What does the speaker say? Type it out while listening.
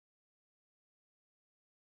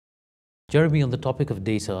Jeremy, on the topic of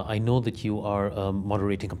data, I know that you are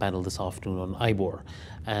moderating a panel this afternoon on IBOR,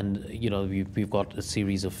 and we've got a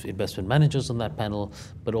series of investment managers on that panel,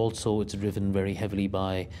 but also it's driven very heavily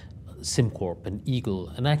by SimCorp and Eagle,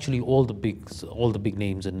 and actually all the big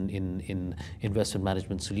names in investment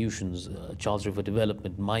management solutions, Charles River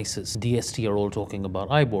Development, Mises, DST are all talking about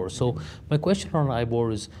IBOR. So my question on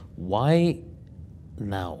IBOR is, why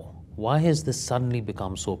now? Why has this suddenly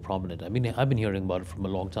become so prominent? I mean, I've been hearing about it from a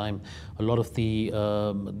long time. A lot of the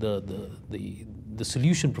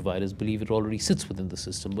solution providers believe it already sits within the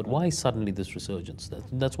system, but why suddenly this resurgence?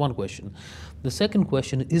 That's one question. The second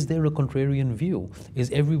question, is there a contrarian view? Is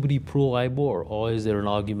everybody pro-IBOR, or is there an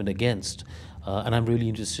argument against? And I'm really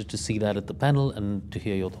interested to see that at the panel and to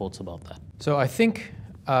hear your thoughts about that. So I think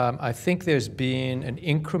there's been an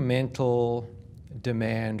incremental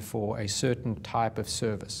demand for a certain type of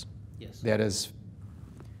service. Yes. That has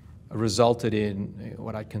resulted in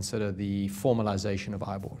what I consider the formalization of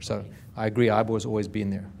IBOR. So I agree, IBOR has always been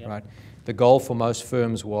there, yep. Right? The goal for most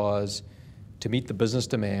firms was to meet the business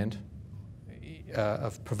demand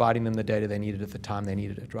of providing them the data they needed at the time they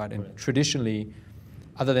needed it, right? And traditionally,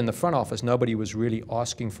 other than the front office, nobody was really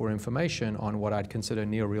asking for information on what I'd consider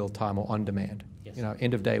near real time or on demand. Yes.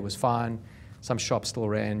 End of day was fine. Some shops still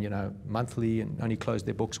ran, monthly and only closed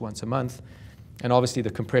their books once a month. And obviously the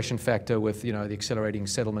compression factor with, the accelerating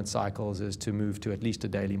settlement cycles is to move to at least a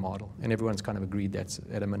daily model. And everyone's kind of agreed that's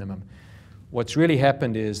at a minimum. What's really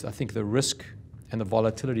happened is I think the risk and the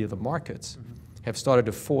volatility of the markets have started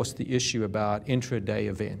to force the issue about intraday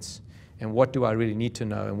events. And what do I really need to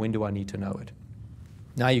know and when do I need to know it?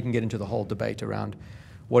 Now you can get into the whole debate around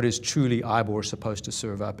what is truly IBOR supposed to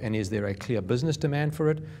serve up, and is there a clear business demand for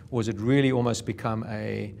it, or has it really almost become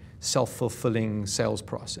a self-fulfilling sales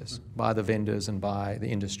process by the vendors and by the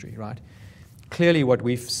industry, right? Clearly what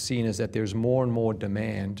we've seen is that there's more and more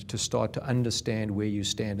demand to start to understand where you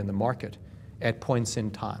stand in the market at points in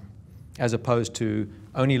time, as opposed to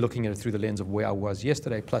only looking at it through the lens of where I was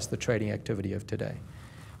yesterday plus the trading activity of today.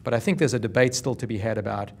 But I think there's a debate still to be had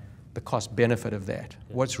about the cost benefit of that.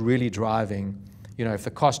 What's really driving, if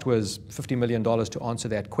the cost was $50 million to answer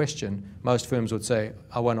that question, most firms would say,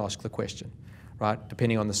 I won't ask the question, right?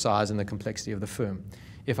 Depending on the size and the complexity of the firm.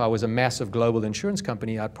 If I was a massive global insurance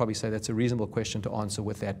company, I'd probably say that's a reasonable question to answer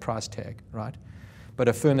with that price tag, right? But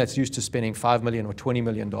a firm that's used to spending $5 million or $20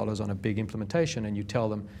 million on a big implementation, and you tell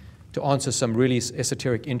them to answer some really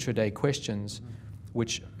esoteric intraday questions,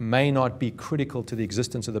 which may not be critical to the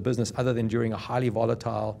existence of the business other than during a highly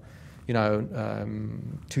volatile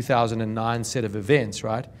 2009 set of events,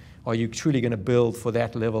 right? Are you truly going to build for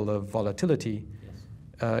that level of volatility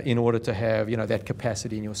in order to have, that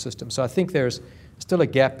capacity in your system? So I think there's still a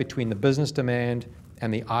gap between the business demand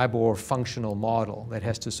and the IBOR functional model that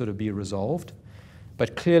has to sort of be resolved.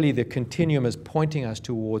 But clearly the continuum is pointing us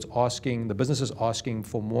towards the businesses asking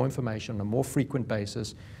for more information on a more frequent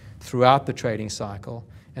basis throughout the trading cycle.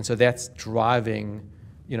 And so that's driving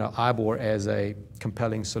IBOR as a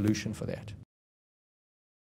compelling solution for that.